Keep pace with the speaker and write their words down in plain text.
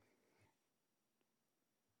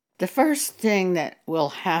The first thing that will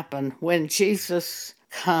happen when Jesus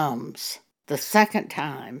comes the second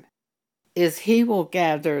time is he will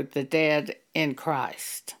gather the dead in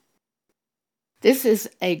Christ. This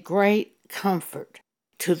is a great comfort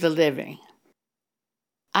to the living.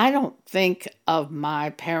 I don't think of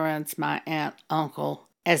my parents, my aunt, uncle,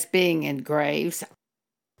 as being in graves.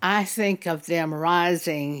 I think of them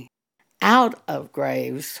rising out of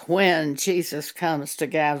graves when Jesus comes to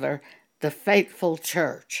gather the faithful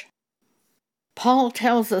church. Paul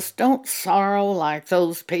tells us, don't sorrow like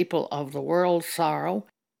those people of the world sorrow.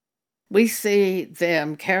 We see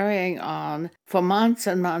them carrying on for months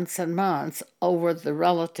and months and months over the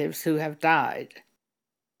relatives who have died.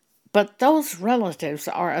 But those relatives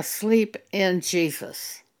are asleep in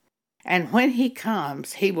Jesus. And when he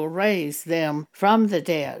comes, he will raise them from the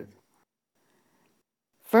dead.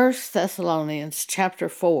 1 Thessalonians chapter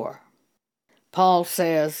 4, Paul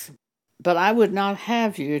says, "But I would not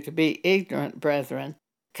have you to be ignorant, brethren,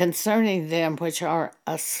 concerning them which are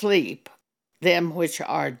asleep, them which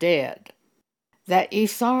are dead, that ye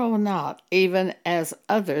sorrow not, even as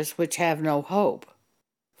others which have no hope.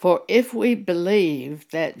 For if we believe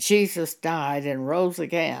that Jesus died and rose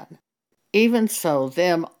again, even so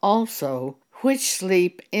them also which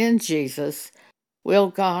sleep in Jesus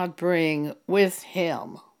will God bring with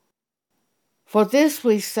him. For this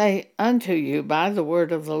we say unto you by the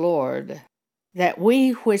word of the Lord, that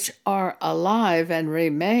we which are alive and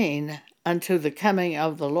remain unto the coming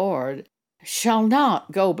of the Lord shall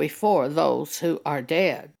not go before those who are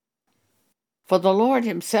dead. For the Lord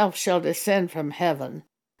himself shall descend from heaven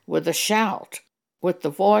with a shout, with the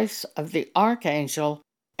voice of the archangel,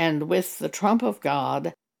 and with the trump of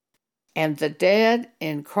God, and the dead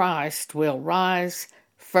in Christ will rise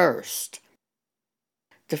first."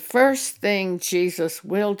 The first thing Jesus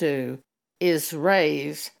will do is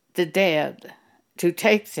raise the dead, to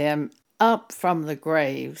take them up from the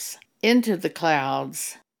graves into the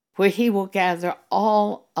clouds, where he will gather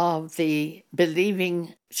all of the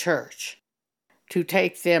believing church, to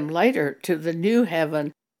take them later to the new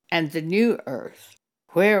heaven and the new earth,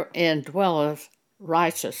 wherein dwelleth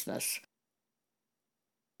righteousness.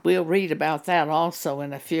 We'll read about that also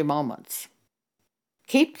in a few moments.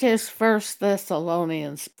 Keep this 1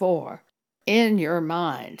 Thessalonians 4 in your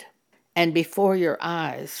mind and before your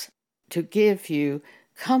eyes to give you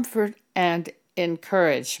comfort and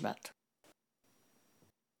encouragement.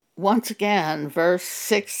 Once again, verse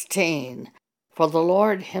 16, "For the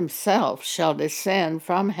Lord himself shall descend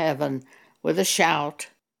from heaven with a shout,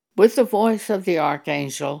 with the voice of the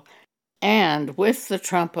archangel, and with the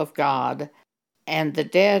trump of God, and the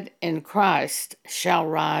dead in Christ shall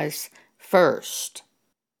rise first.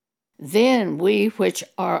 Then we which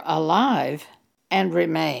are alive and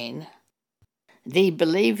remain," the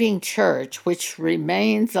believing church which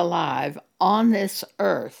remains alive on this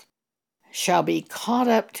earth, "shall be caught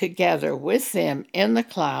up together with them in the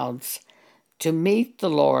clouds to meet the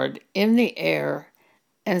Lord in the air,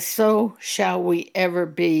 and so shall we ever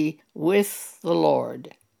be with the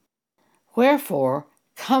Lord. Wherefore,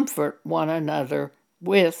 comfort one another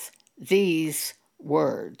with these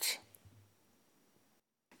words."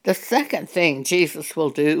 The second thing Jesus will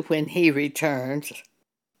do when he returns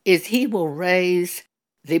is he will raise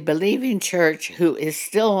the believing church who is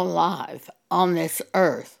still alive on this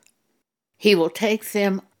earth. He will take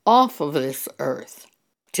them off of this earth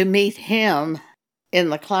to meet him in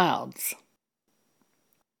the clouds.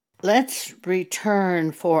 Let's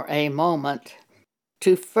return for a moment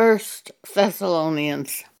to 1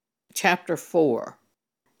 Thessalonians chapter 4.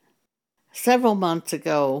 Several months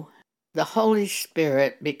ago, the Holy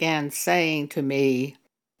Spirit began saying to me,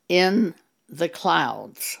 "in the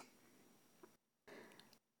clouds."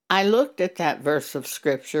 I looked at that verse of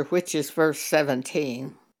Scripture, which is verse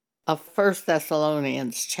 17 of 1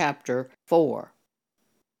 Thessalonians chapter 4.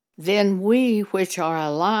 "Then we which are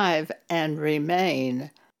alive and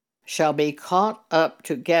remain shall be caught up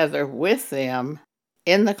together with them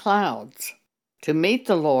in the clouds to meet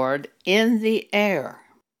the Lord in the air,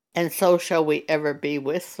 and so shall we ever be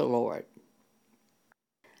with the Lord."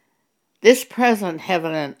 This present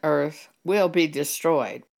heaven and earth will be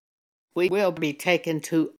destroyed. We will be taken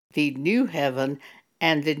to the new heaven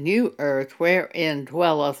and the new earth wherein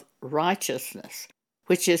dwelleth righteousness,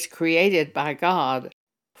 which is created by God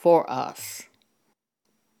for us.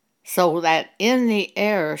 So that in the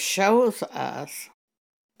air shows us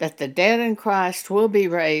that the dead in Christ will be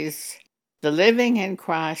raised, the living in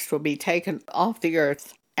Christ will be taken off the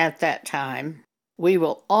earth at that time. We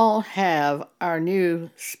will all have our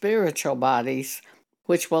new spiritual bodies,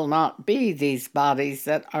 which will not be these bodies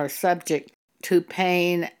that are subject to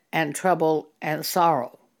pain and trouble and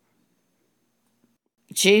sorrow.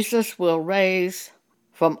 Jesus will raise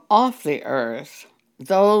from off the earth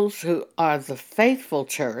those who are the faithful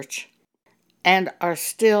church and are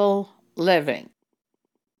still living.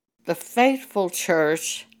 The faithful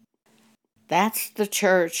church, that's the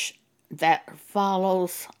church that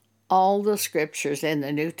follows all the scriptures in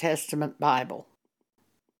the New Testament Bible.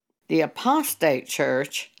 The apostate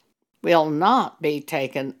church will not be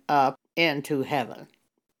taken up into heaven.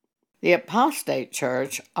 The apostate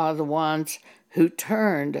church are the ones who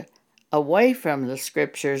turned away from the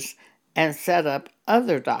scriptures and set up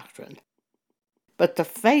other doctrine. But the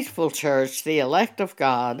faithful church, the elect of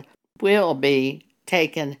God, will be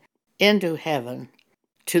taken into heaven,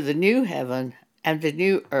 to the new heaven and the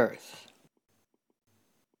new earth.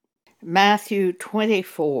 Matthew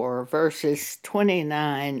 24, verses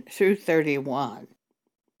 29 through 31.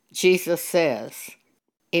 Jesus says,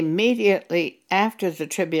 "Immediately after the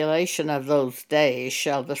tribulation of those days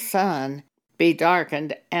shall the sun be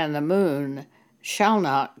darkened, and the moon shall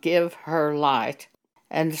not give her light,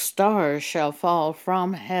 and the stars shall fall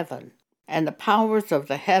from heaven, and the powers of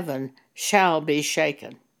the heaven shall be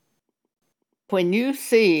shaken." When you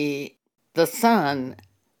see the sun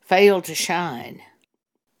fail to shine,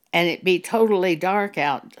 and it be totally dark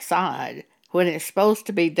outside when it's supposed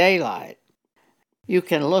to be daylight, you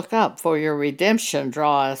can look up, for your redemption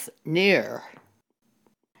draweth near.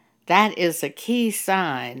 That is a key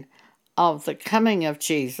sign of the coming of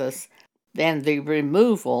Jesus and the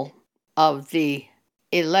removal of the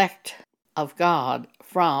elect of God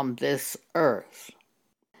from this earth.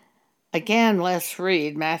 Again, let's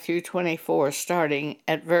read Matthew 24, starting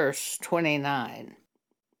at verse 29.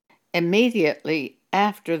 "Immediately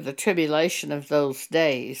after the tribulation of those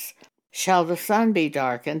days shall the sun be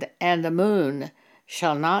darkened, and the moon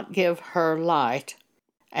shall not give her light,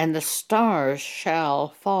 and the stars shall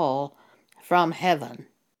fall from heaven,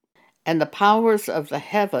 and the powers of the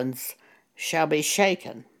heavens shall be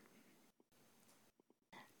shaken."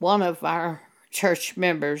 One of our church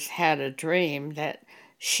members had a dream that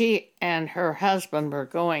she and her husband were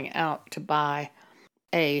going out to buy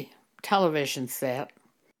a television set,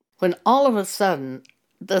 when all of a sudden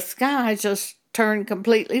the sky just turned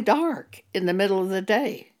completely dark in the middle of the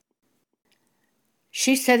day.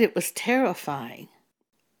 She said it was terrifying.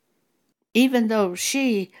 Even though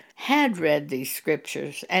she had read these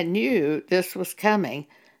scriptures and knew this was coming,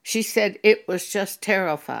 she said it was just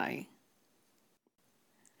terrifying.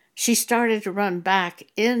 She started to run back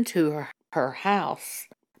into her house,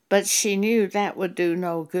 but she knew that would do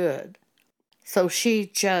no good. So she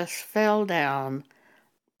just fell down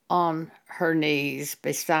on her knees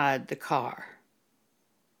beside the car.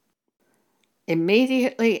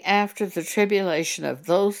 "Immediately after the tribulation of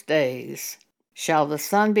those days shall the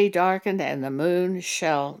sun be darkened, and the moon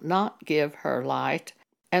shall not give her light,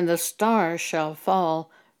 and the stars shall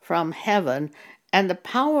fall from heaven, and the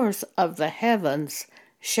powers of the heavens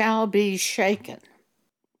shall be shaken."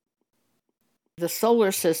 The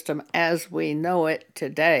solar system as we know it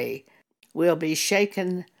today will be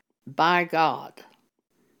shaken by God.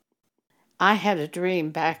 I had a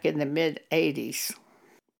dream back in the mid-'80s.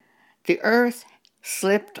 The earth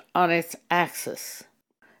slipped on its axis.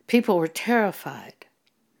 People were terrified.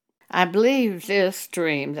 I believe this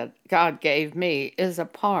dream that God gave me is a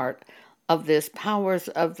part of this powers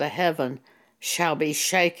of the heaven shall be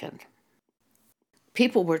shaken.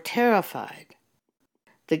 People were terrified.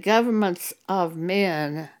 The governments of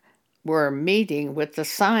men were meeting with the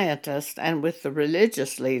scientists and with the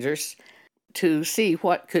religious leaders to see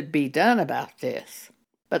what could be done about this.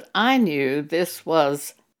 But I knew this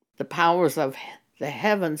was the powers of the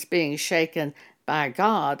heavens being shaken by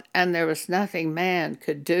God, and there was nothing man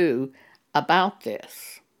could do about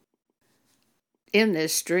this. In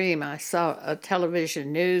this dream, I saw a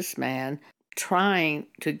television newsman trying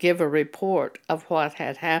to give a report of what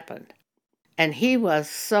had happened. And he was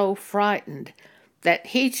so frightened that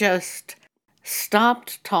he just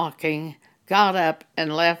stopped talking, got up,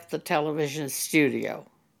 and left the television studio.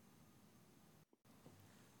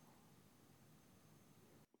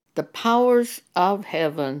 The powers of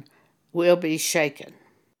heaven will be shaken.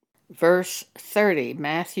 Verse 30,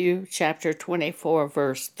 Matthew chapter 24,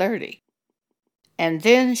 verse 30. "And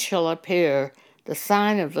then shall appear the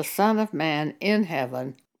sign of the Son of Man in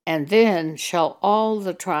heaven, and then shall all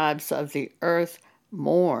the tribes of the earth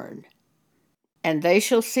mourn. And they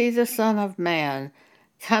shall see the Son of Man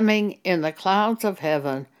coming in the clouds of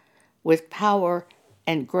heaven with power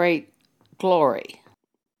and great glory."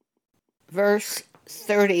 Verse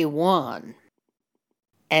 31,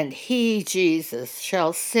 "And he, Jesus,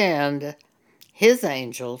 shall send his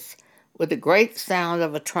angels with a great sound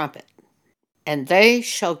of a trumpet, and they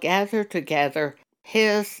shall gather together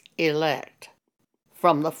his elect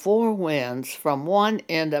from the four winds, from one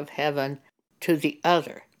end of heaven to the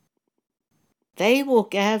other. They will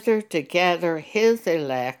gather together his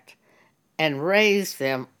elect and raise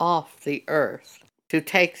them off the earth to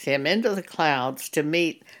take them into the clouds to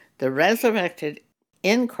meet the resurrected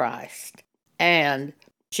in Christ and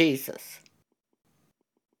Jesus.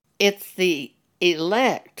 It's the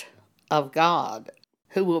elect of God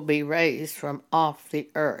who will be raised from off the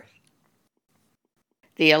earth.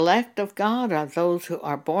 The elect of God are those who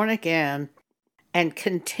are born again and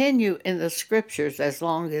continue in the Scriptures as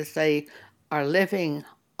long as they are living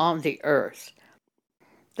on the earth.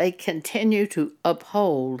 They continue to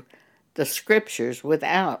uphold the Scriptures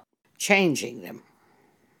without changing them.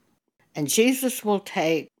 And Jesus will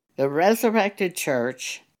take the resurrected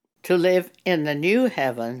church to live in the new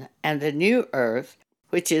heaven and the new earth,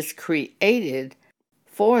 which is created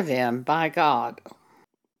for them by God.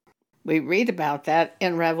 We read about that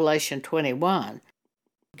in Revelation 21.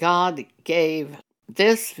 God gave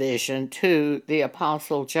this vision to the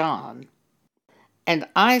Apostle John. And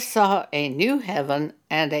I saw a new heaven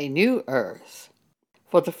and a new earth.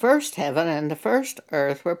 For the first heaven and the first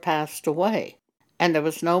earth were passed away, and there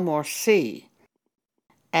was no more sea.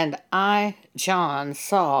 And I, John,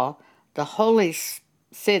 saw the holy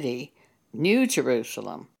city, New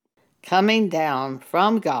Jerusalem, coming down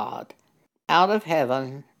from God out of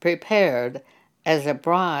heaven, prepared as a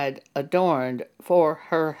bride adorned for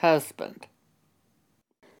her husband.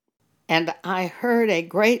 And I heard a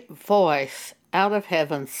great voice out of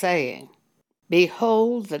heaven saying,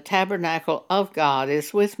 Behold, the tabernacle of God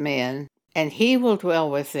is with men, and he will dwell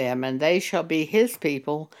with them, and they shall be his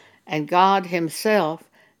people, and God himself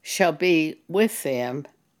shall be with them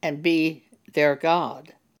and be their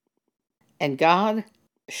God. And God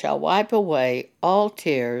shall wipe away all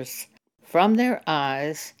tears from their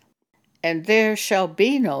eyes, and there shall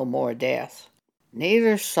be no more death,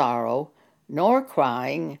 neither sorrow, nor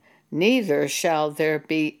crying, neither shall there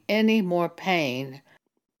be any more pain,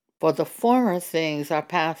 for the former things are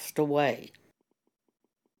passed away.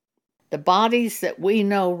 The bodies that we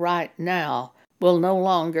know right now will no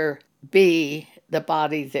longer be the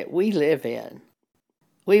body that we live in.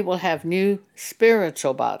 We will have new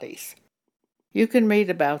spiritual bodies. You can read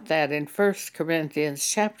about that in 1 Corinthians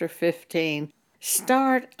chapter 15.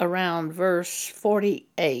 Start around verse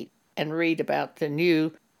 48 and read about the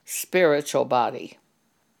new spiritual body.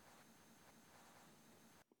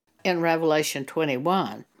 In Revelation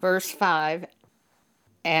 21, verse 5,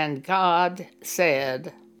 And God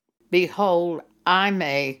said, Behold, I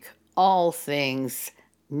make all things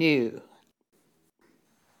new.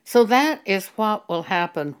 So that is what will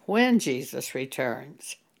happen when Jesus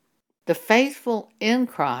returns. The faithful in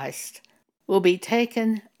Christ will be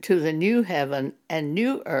taken to the new heaven and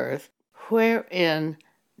new earth, wherein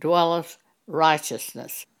dwelleth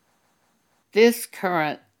righteousness. This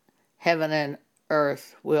current heaven and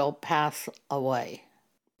earth will pass away.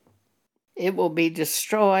 It will be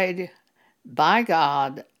destroyed by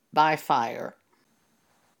God by fire.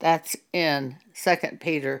 That's in 2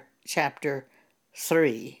 Peter chapter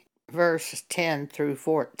 3, verse 10 through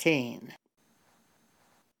 14.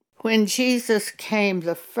 When Jesus came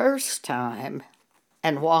the first time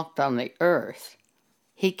and walked on the earth,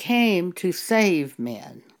 he came to save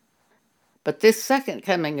men. But this second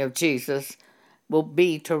coming of Jesus will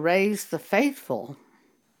be to raise the faithful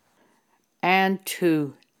and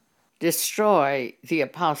to destroy the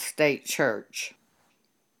apostate church.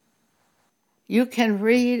 You can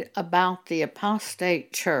read about the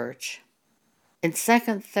apostate church in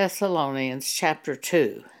 2 Thessalonians chapter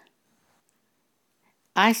 2.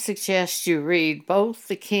 I suggest you read both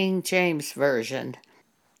the King James Version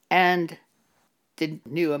and the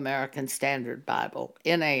New American Standard Bible,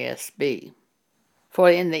 NASB. For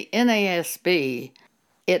in the NASB,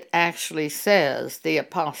 it actually says the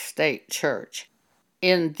apostate church.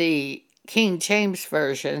 In the King James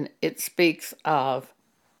Version, it speaks of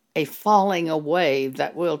a falling away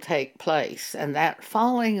that will take place. And that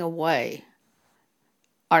falling away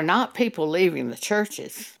are not people leaving the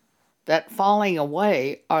churches. That falling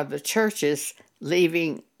away are the churches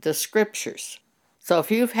leaving the Scriptures. So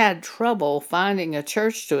if you've had trouble finding a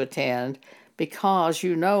church to attend because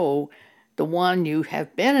you know the one you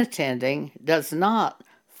have been attending does not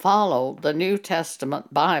follow the New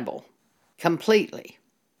Testament Bible completely,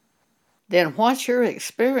 then what your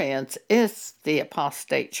experience is the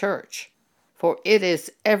apostate church, for it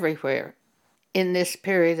is everywhere in this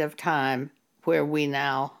period of time where we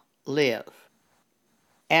now live.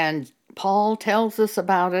 And Paul tells us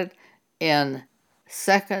about it in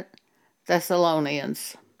 2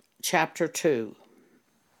 Thessalonians chapter 2.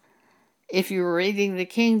 If you're reading the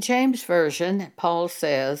King James Version, Paul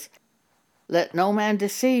says, "Let no man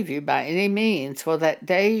deceive you by any means, for that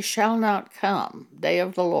day shall not come, day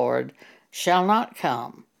of the Lord shall not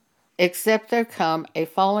come, except there come a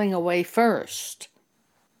falling away first."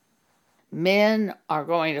 Men are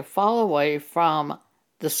going to fall away from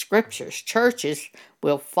the Scriptures. Churches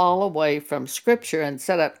will fall away from Scripture and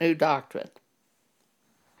set up new doctrine.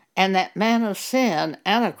 And that man of sin,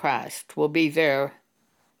 Antichrist, will be there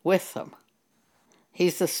with them.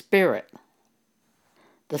 He's the spirit,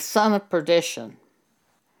 the son of perdition,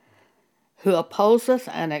 who opposeth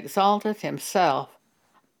and exalteth himself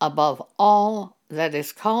above all that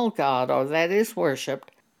is called God or that is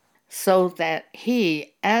worshipped, so that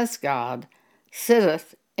he, as God,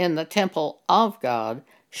 sitteth in the temple of God,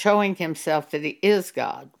 showing himself that he is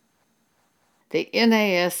God. The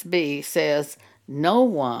NASB says, "No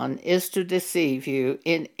one is to deceive you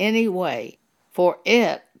in any way, for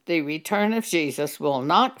the return of Jesus, will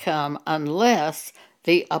not come unless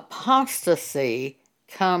the apostasy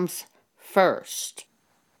comes first."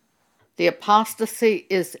 The apostasy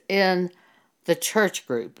is in the church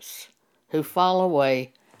groups who fall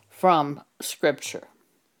away from Scripture.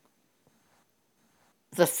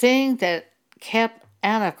 The thing that kept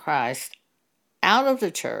Antichrist out of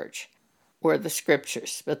the church were the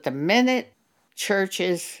Scriptures. But the minute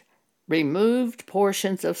churches removed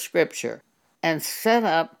portions of Scripture and set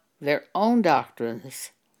up their own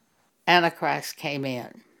doctrines, Antichrist came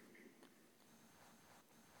in.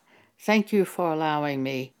 Thank you for allowing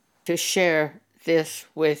me to share this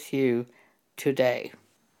with you today.